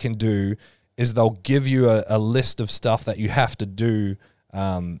 Or what you can do is they'll give you a list of stuff that you have to do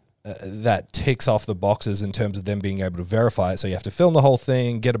that ticks off the boxes in terms of them being able to verify it. So you have to film the whole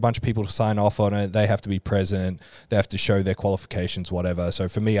thing, get a bunch of people to sign off on it. They have to be present. They have to show their qualifications, whatever. So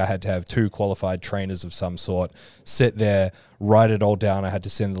for me, I had to have 2 qualified trainers of some sort, sit there, write it all down. I had to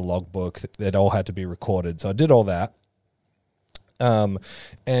send the logbook. It all had to be recorded. So I did all that.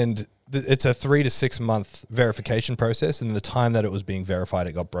 And it's a 3 to 6 month verification process. And the time that it was being verified,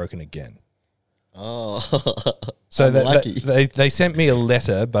 it got broken again. Oh. So Unlucky. they sent me a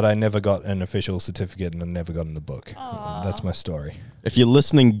letter, but I never got an official certificate, and I never got in the book. That's my story. If you're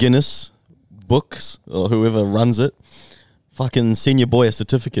listening, Guinness Books or whoever runs it, fucking send your boy a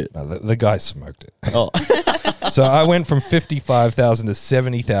certificate. No, the guy smoked it. Oh. So I went from 55,000 to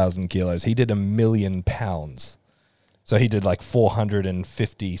 70,000 kilos. He did 1 million pounds. So he did like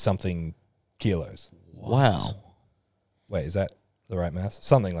 450 something kilos. Wow. Wait, is that the right math?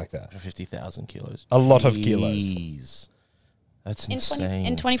 Something like that. 50,000 kilos. A lot of kilos. Jeez. That's In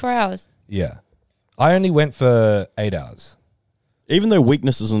insane. 24 hours. Yeah. I only went for 8 hours. Even though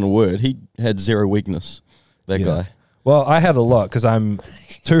weakness isn't a word, he had zero weakness, that Yeah. guy. Well, I had a lot because I'm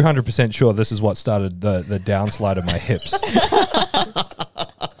 200% sure this is what started the downslide of my hips.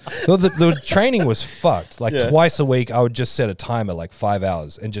 Well, the training was fucked. Like twice a week, I would just set a timer like 5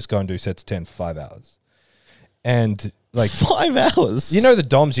 hours and just go and do sets of 10 for 5 hours. And like 5 hours. you know the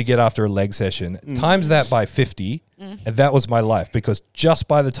DOMs you get after a leg session, times that by 50, and that was my life because just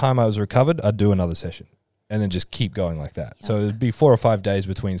by the time I was recovered, I'd do another session and then just keep going like that. So it'd be 4 or 5 days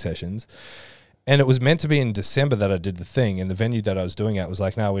between sessions. And it was meant to be in December that I did the thing, and the venue that I was doing at was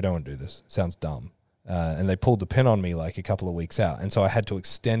like, no, we don't want to do this. Sounds dumb. And they pulled the pin on me like a couple of weeks out. And so I had to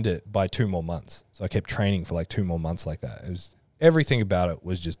extend it by 2 more months. So I kept training for like 2 more months like that. It was everything about it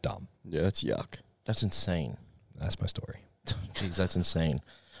was just dumb. Yeah, that's yuck. That's insane. That's my story. Jeez, that's insane.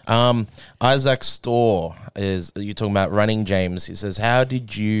 Isaac Storr is, you talking about running, James. He says, how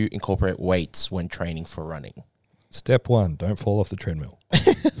did you incorporate weights when training for running? Step 1, don't fall off the treadmill.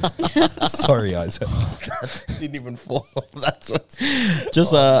 Sorry, Isaac. Didn't even fall. That's what's...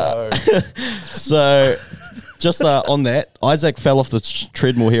 Just so just on that, Isaac fell off the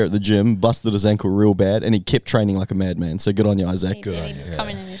treadmill here at the gym, busted his ankle real bad, and he kept training like a madman. So good on you, Isaac. He did. He was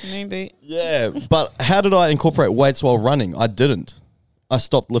coming in his moon boot. Yeah, but how did I incorporate weights while running? I didn't. I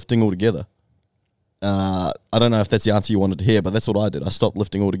stopped lifting altogether. I don't know if that's the answer you wanted to hear, but that's what I did. I stopped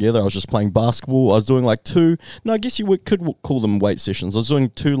lifting altogether. I was just playing basketball. I was doing like 2. No, I guess you could call them weight sessions. I was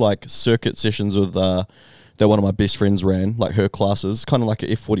doing 2 like circuit sessions with that one of my best friends ran, like her classes, kind of like an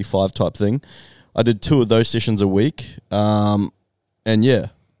F45 type thing. I did 2 of those sessions a week, and yeah,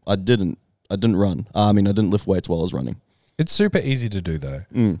 I didn't run. I didn't lift weights while I was running. It's super easy to do though.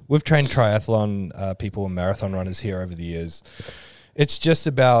 We've trained triathlon people and marathon runners here over the years. It's just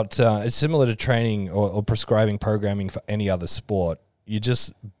about, it's similar to training or prescribing programming for any other sport. You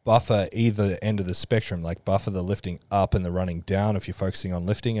just buffer either end of the spectrum, like buffer the lifting up and the running down if you're focusing on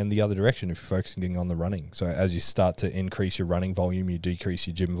lifting, and the other direction if you're focusing on the running. So as you start to increase your running volume, you decrease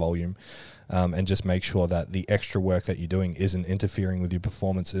your gym volume, and just make sure that the extra work that you're doing isn't interfering with your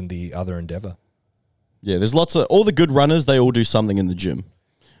performance in the other endeavor. Yeah, there's lots of, all the good runners, they all do something in the gym.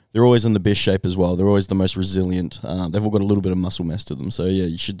 They're always in the best shape as well. They're always the most resilient. They've all got a little bit of muscle mass to them. So, yeah,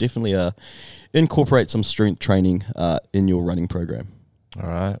 you should definitely incorporate some strength training in your running program. All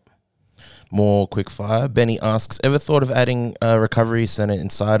right. More quick fire. Benny asks, ever thought of adding a recovery center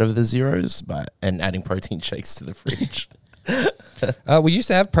inside of the zeros and adding protein shakes to the fridge? We used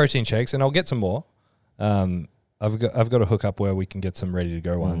to have protein shakes, and I'll get some more. I've got to hook up where we can get some ready to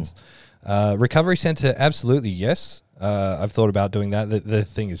go ones. Recovery center, absolutely yes. I've thought about doing that. The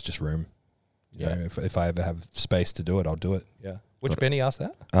thing is just room. You know, if I ever have space to do it, I'll do it. Yeah. Which Benny asked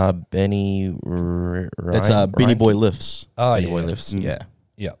that? Benny It's Beanie Boy Lifts. Oh, Beanie Boy Lifts. Yeah.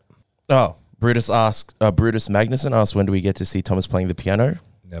 Yeah. Oh, Brutus Magnuson asks, when do we get to see Thomas playing the piano?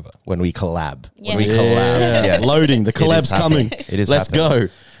 Never. When we collab. Yeah. When we collab. Yes. Loading. The collab's coming. It is Let's happening.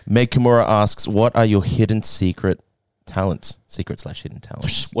 go. Meg Kimura asks, what are your hidden secret talents? Secret/hidden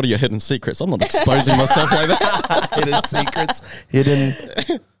talents. What are your hidden secrets? I'm not exposing myself like that. Hidden secrets.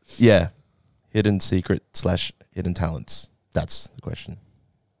 Hidden secret/hidden talents. That's the question.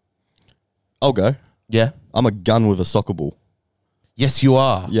 I'll go. Yeah. I'm a gun with a soccer ball. Yes, you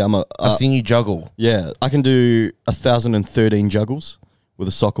are. Yeah, I've seen you juggle. Yeah, I can do 1,013 juggles with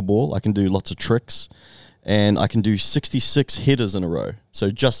a soccer ball. I can do lots of tricks, and I can do 66 headers in a row. So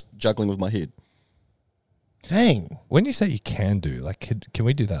just juggling with my head. Dang. When you say you can do, like, can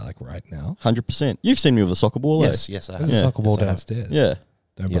we do that like right now? 100%. You've seen me with a soccer ball, Yes, I have. There's a soccer ball Yes, I have. downstairs. Yeah.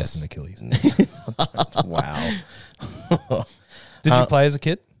 Don't Yes. bust an Achilles. Wow. Did you play as a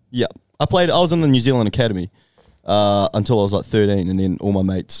kid? Yeah. I was in the New Zealand Academy until I was like 13, and then all my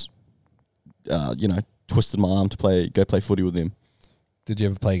mates, twisted my arm to go play footy with them. Did you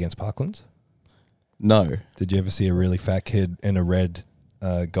ever play against Parklands? No. Did you ever see a really fat kid in a red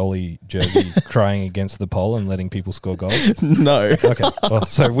goalie jersey crying against the pole and letting people score goals? No. Okay. Well,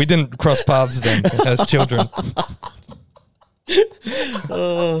 so we didn't cross paths then as children.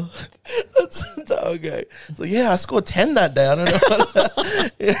 That's okay. So I scored 10 that day. I don't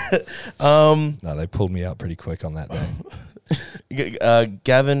know. No, they pulled me out pretty quick on that day.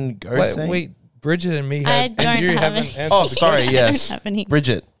 Gavin Gosing. Wait, Bridget and me I had, don't and you have haven't any. answered Oh, the sorry. question. Yes, have any.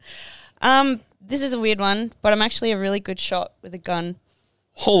 Bridget. This is a weird one, but I'm actually a really good shot with a gun.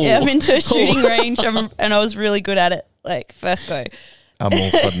 Oh. Yeah, I've been to a shooting range and I was really good at it, like first go. I'm all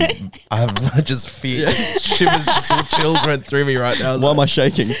sudden. I have just fear. Shivers, just chills went through me right now. Why am I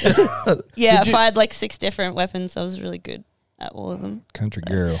shaking? Yeah, I fired like 6 different weapons. I was really good at all of them. Country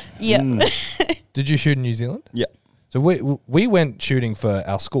girl. Yeah. Did you shoot in New Zealand? Yeah. So we went shooting for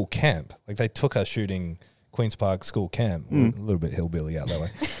our school camp. Like they took us shooting Queen's Park school camp. A little bit hillbilly out that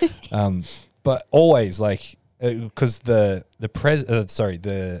way. But always like, because the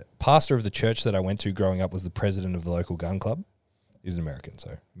pastor of the church that I went to growing up was the president of the local gun club. He's an American,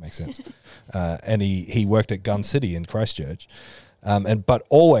 so it makes sense. And he worked at Gun City in Christchurch. But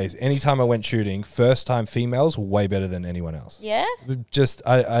always, anytime I went shooting, first time females were way better than anyone else. Yeah? Just,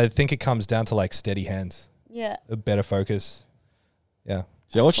 I think it comes down to like steady hands, Yeah. a better focus. Yeah.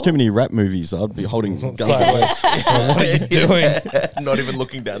 See, I watch too many rap movies. I'd be holding guns. Sideways. What are you doing? Not even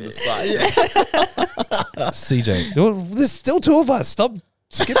looking down the side. CJ, there's still 2 of us. Stop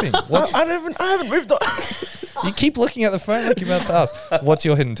skipping. I haven't moved on. You keep looking at the phone like you're about to ask. What's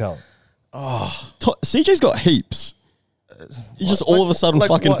your hidden talent? CJ's got heaps. He just all of a sudden like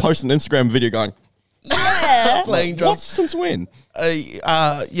fucking what? post an Instagram video going, Yeah. Playing what? drums. Since when?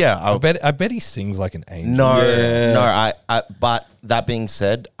 I bet he sings like an angel. No. But that being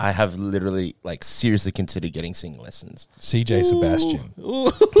said, I have literally like seriously considered getting singing lessons. CJ Sebastian.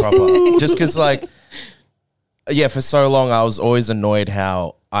 Proper. Just because for so long I was always annoyed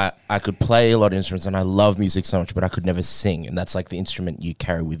how I could play a lot of instruments and I love music so much, but I could never sing. And that's like the instrument you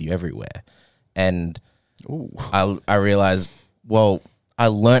carry with you everywhere. And I realized, well, I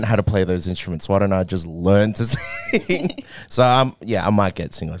learned how to play those instruments. Why don't I just learn to sing? So I might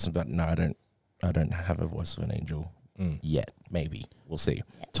get singing lessons, but no, I don't have a voice of an angel yet. Maybe we'll see.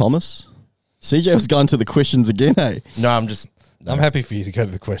 Thomas? CJ was going to the questions again, hey? No, I'm happy for you to go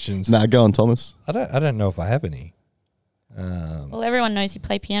to the questions. Nah, go on, Thomas. I don't know if I have any. Well, everyone knows you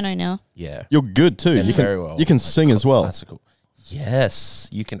play piano now. Yeah. You're good too. And You can very well. you can Like sing as well. Classical. Yes,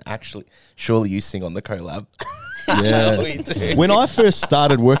 you can actually. Surely you sing on the collab. Yeah. We do. When I first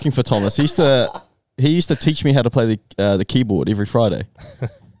started working for Thomas, he He used to teach me how to play the keyboard every Friday.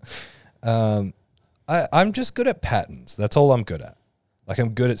 I'm just good at patterns. That's all I'm good at. Like,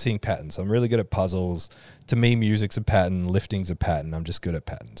 I'm good at seeing patterns. I'm really good at puzzles. To me, music's a pattern, lifting's a pattern. I'm just good at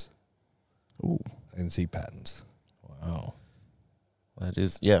patterns. Ooh. I can see patterns. Wow. That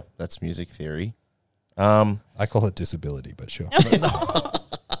is, that's music theory. I call it disability, but sure.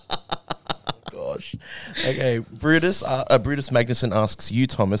 Gosh. Okay, Brutus Magnuson asks you,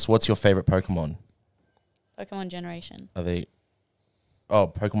 Thomas, what's your favorite Pokemon? Pokemon Generation. Are they? Oh,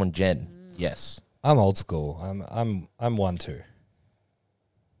 Pokemon Gen. Yes. I'm old school. I'm 1-2.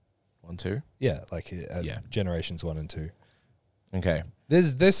 1, 2. Yeah, like Yeah. generations 1 and 2. Okay.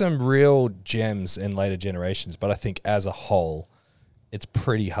 There's some real gems in later generations, but I think as a whole, it's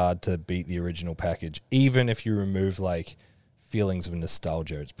pretty hard to beat the original package. Even if you remove like feelings of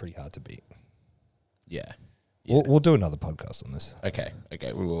nostalgia, it's pretty hard to beat. Yeah. We'll do another podcast on this. Okay.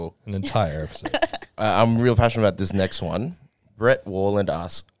 We will. An entire episode. I'm real passionate about this next one. Brett Warland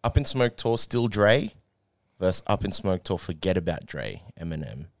asks, Up in Smoke Tour, still Dre? Versus Up in Smoke Tour, forget about Dre,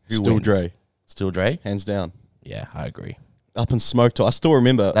 Eminem. Who Still wins? Dre. Still Dre? Hands down. Yeah, I agree. Up and Smoke Tour. I still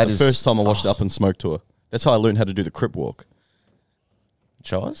remember That the is- first time I watched the Up and Smoke Tour. That's how I learned how to do the Crip Walk.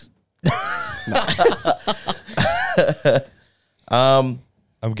 Show us? I'm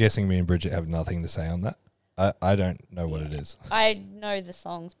guessing me and Bridget have nothing to say on that. I don't know what it is. I know the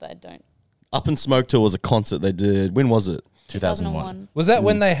songs, but I don't. Up and Smoke Tour was a concert they did. When was it? 2001. Was that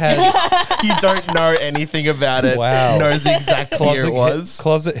when they had You don't know anything about it. Wow. Knows the exact year it was.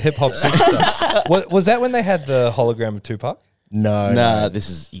 closet hip hop superstar? was that when they had the hologram of Tupac? No, Nah. this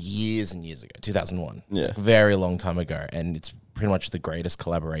is years and years ago. 2001. Yeah. Very long time ago. And it's pretty much the greatest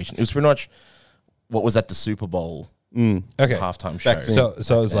collaboration. It was pretty much what was at the Super Bowl Okay. halftime show. Back So it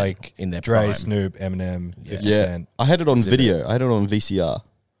was then, like in their Dre, prime. Snoop, Eminem, 50 Yeah. Cent. I had it on Exhibit. video. I had it on VCR.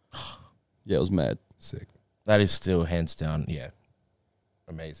 Yeah, it was mad. Sick. That is still hands down,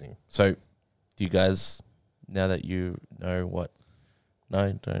 amazing. So, do you guys, now that you know what?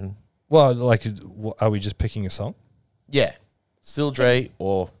 No, don't. Well, like, are we just picking a song? Yeah. Still Dre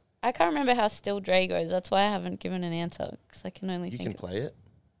or I can't remember how Still Dre goes. That's why I haven't given an answer, because I can only you think can play it.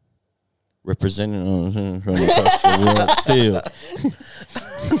 Representing from across the world still.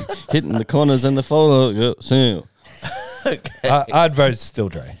 Hitting the corners and the photo. Still. I'd vote Still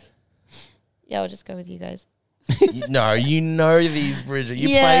Dre. Yeah, I'll just go with you guys. No, you know these, Bridget. You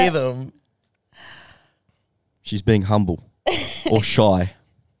Yeah. play them. She's being humble or shy.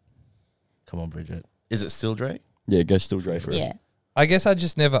 Come on, Bridget. Is it Still Dre? Yeah, go Still Dre for it. Yeah. I guess I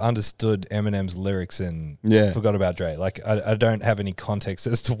just never understood Eminem's lyrics and Yeah. forgot about Dre. Like, I don't have any context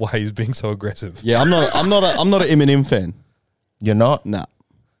as to why he's being so aggressive. Yeah, I'm not an Eminem fan. You're not? Nah.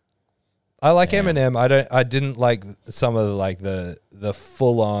 I like Eminem. I didn't like some of the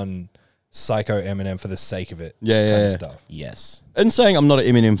full on psycho Eminem for the sake of it. Yeah, kind yeah. of stuff. Yes. And saying I'm not an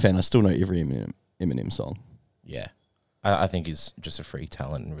Eminem fan, I still know every Eminem song. Yeah. I think he's just a freak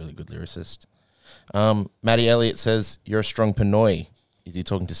talent and really good lyricist. Matty Elliott says, you're a strong Pinoy. Is he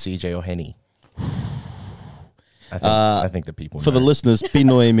talking to CJ or Henny? I think the people For know. the listeners,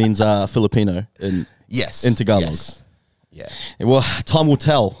 Pinoy means Filipino. And Yes. in Tagalog. Yes. Yeah. well, time will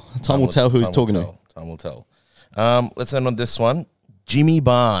tell. Time will tell who he's talking to. Time will tell. Let's end on this one. Jimmy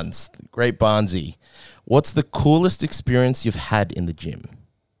Barnes, great Barnesy. What's the coolest experience you've had in the gym?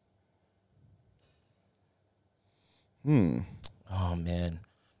 Oh, man.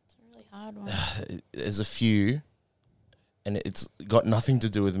 It's a really hard one. There's a few, and it's got nothing to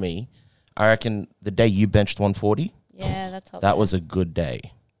do with me. I reckon the day you benched 140, Yeah, that's that was a good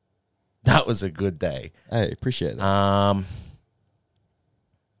day. That was a good day. Hey, appreciate that.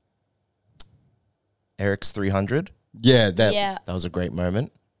 Eric's 300, Yeah, that. Yeah. that was a great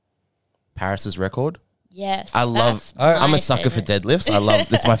moment. Paris's record. Yes. I love. that's I'm my a sucker favorite. for deadlifts. I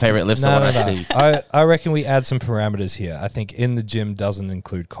love. It's my favorite lift. So when I see, I reckon we add some parameters here. I think in the gym doesn't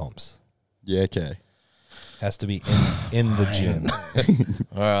include comps. Yeah, okay. Has to be in the gym.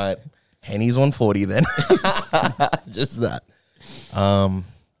 all right, Henny's 140 then. Just that. Oh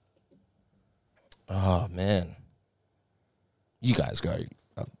man, you guys go.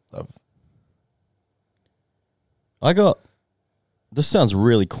 I got. This sounds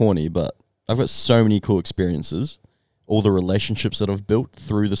really corny, but I've got so many cool experiences. All the relationships that I've built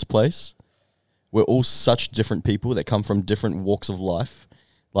through this place. We're all such different people that come from different walks of life.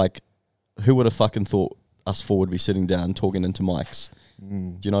 Like, who would have fucking thought us four would be sitting down talking into mics?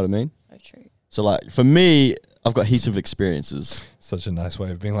 Do you know what I mean? So true. So, like, for me, I've got heaps of experiences. Such a nice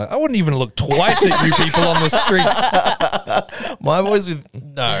way of being like, I wouldn't even look twice at you people on the streets. My boys with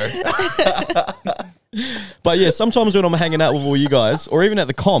no. But yeah, sometimes when I'm hanging out with all you guys, or even at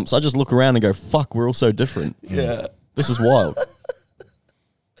the comps, I just look around and go, fuck, we're all so different. Yeah. This is wild.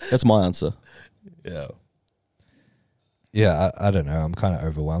 That's my answer. Yeah. Yeah, I don't know. I'm kind of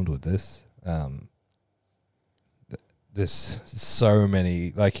overwhelmed with this. There's so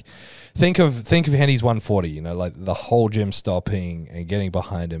many. Like, think of Henny's 140. You know, like the whole gym stopping and getting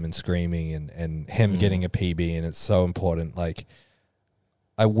behind him and screaming, and him getting a PB, and it's so important. Like,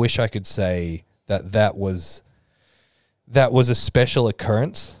 I wish I could say that was a special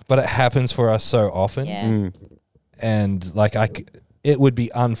occurrence, but it happens for us so often. Yeah. And like it would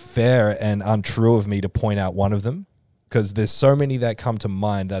be unfair and untrue of me to point out one of them, because there's so many that come to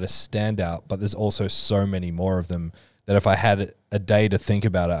mind that are standout, but there's also so many more of them that if I had a day to think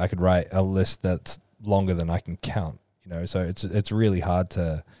about it, I could write a list that's longer than I can count. You know, so it's really hard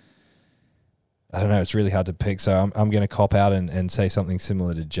to. I don't know. It's really hard to pick. So I'm going to cop out and say something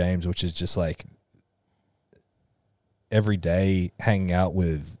similar to James, which is just like every day hanging out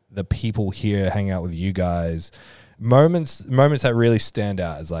with the people here, hanging out with you guys. Moments that really stand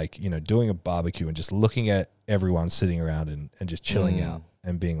out is like, you know, doing a barbecue and just looking at everyone sitting around and just chilling out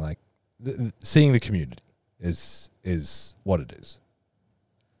and being like, seeing the community is what it is.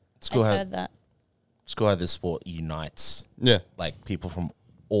 It's cool I've how heard that. it's cool how this sport unites Yeah. like people from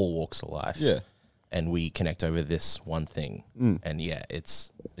all walks of life. Yeah. And we connect over this one thing. And yeah,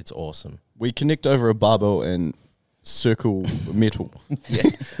 it's awesome. We connect over a barbell and circle metal. Yeah.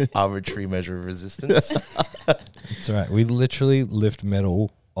 Arbitrary measure of resistance. It's all right. We literally lift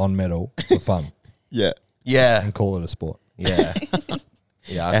metal on metal for fun Yeah. Yeah. and call it a sport. Yeah.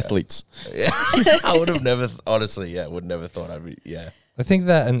 Yeah. Athletes. I would have never, honestly, would never thought I'd be, I think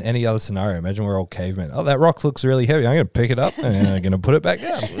that in any other scenario, imagine we're all cavemen. Oh, that rock looks really heavy. I'm going to pick it up and I'm going to put it back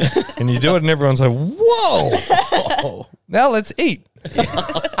down. And you do it and everyone's like, whoa, now let's eat.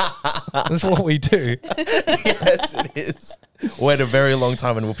 That's what we do. Yes, it is. Wait a very long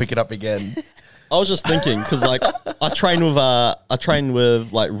time and we'll pick it up again. I was just thinking, because like I train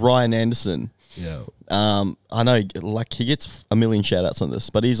with like Ryan Anderson. Yeah. I know like he gets a million shout outs on this,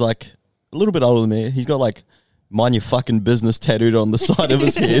 but he's like a little bit older than me. He's got like mind your fucking business tattooed on the side of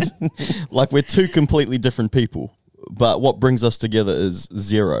his head. Like we're two completely different people, but what brings us together is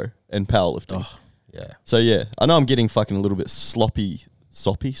zero and powerlifting. Oh, yeah. So yeah, I know I'm getting fucking a little bit sloppy.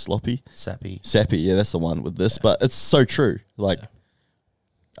 Sappy. Yeah, that's the one with this, but it's so true. Like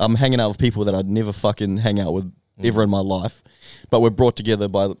I'm hanging out with people that I'd never fucking hang out with ever in my life, but we're brought together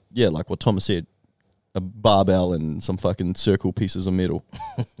by, like what Thomas said, a barbell and some fucking circle pieces of metal.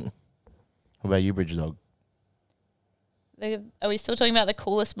 What about you, Bridget Dog? Are we still talking about the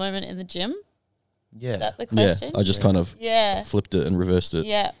coolest moment in the gym? Yeah. Is that the question? Yeah, I just kind of flipped it and reversed it.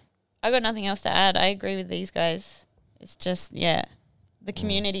 Yeah. I got nothing else to add. I agree with these guys. It's just, the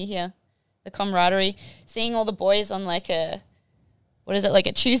community here, the camaraderie, seeing all the boys on like a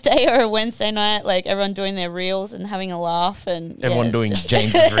Tuesday or a Wednesday night, like everyone doing their reels and having a laugh and Everyone doing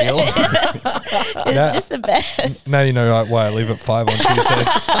James's reel. It's just the best. Now you know why I leave at 5 on Tuesdays.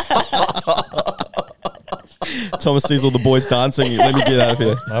 Thomas sees all the boys dancing. Let me get out of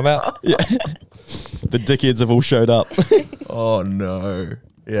here. I'm out. Yeah. The dickheads have all showed up. Oh, no.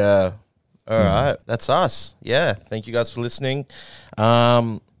 Yeah. All right. That's us. Yeah. Thank you guys for listening.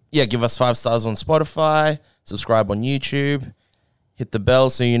 Give us 5 stars on Spotify. Subscribe on YouTube. Hit the bell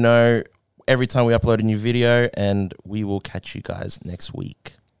so you know every time we upload a new video. And we will catch you guys next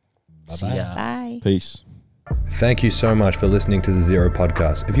week. Bye-bye. See ya. Bye. Peace. Thank you so much for listening to the Zero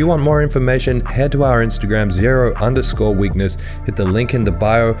Podcast. If you want more information, head to our Instagram, @zero_weakness. Hit the link in the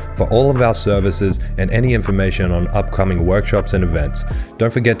bio for all of our services and any information on upcoming workshops and events.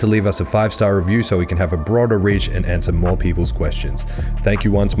 Don't forget to leave us a 5-star review so we can have a broader reach and answer more people's questions. Thank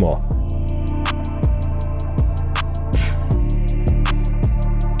you once more.